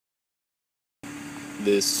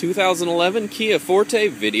This 2011 Kia Forte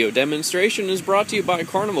video demonstration is brought to you by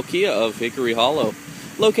Carnival Kia of Hickory Hollow,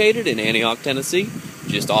 located in Antioch, Tennessee,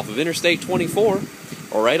 just off of Interstate 24,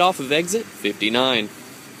 or right off of exit 59.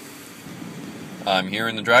 I'm here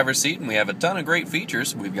in the driver's seat and we have a ton of great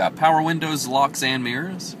features. We've got power windows, locks and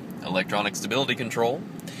mirrors, electronic stability control,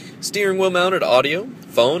 steering wheel mounted audio,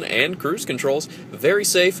 phone and cruise controls. Very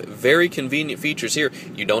safe, very convenient features here.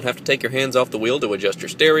 You don't have to take your hands off the wheel to adjust your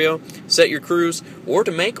stereo, set your cruise, or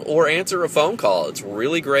to make or answer a phone call. It's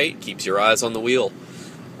really great, keeps your eyes on the wheel.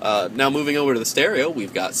 Now moving over to the stereo,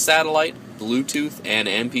 we've got satellite, Bluetooth, and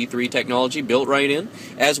MP3 technology built right in.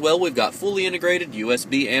 As well, we've got fully integrated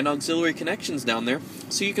USB and auxiliary connections down there,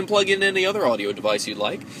 so you can plug in any other audio device you'd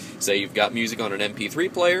like. Say you've got music on an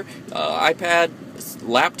MP3 player, iPad,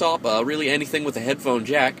 laptop, really anything with a headphone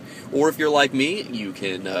jack. Or if you're like me, you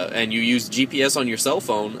can, and you use GPS on your cell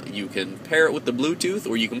phone, you can pair it with the Bluetooth,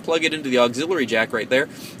 or you can plug it into the auxiliary jack right there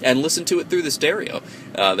and listen to it through the stereo.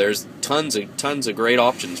 There's tons of great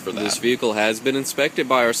options for that. This vehicle has been inspected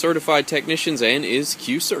by our certified technicians and is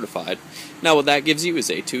Q certified. Now what that gives you is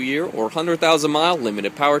a 2-year or 100,000-mile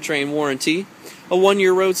limited powertrain warranty, a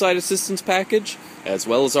 1-year roadside assistance package, as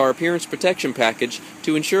well as our appearance protection package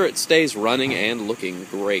to ensure it stays running and looking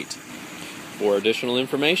great. For additional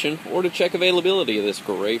information or to check availability of this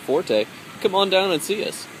great Forte, come on down and see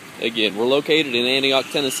us. Again, we're located in Antioch,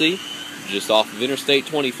 Tennessee, just off of Interstate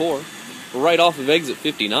 24, right off of exit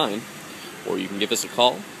 59, or you can give us a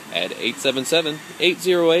call at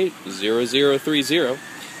 877-808-0030,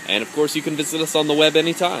 and of course you can visit us on the web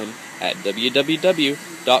anytime at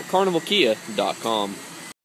www.carnivalkia.com.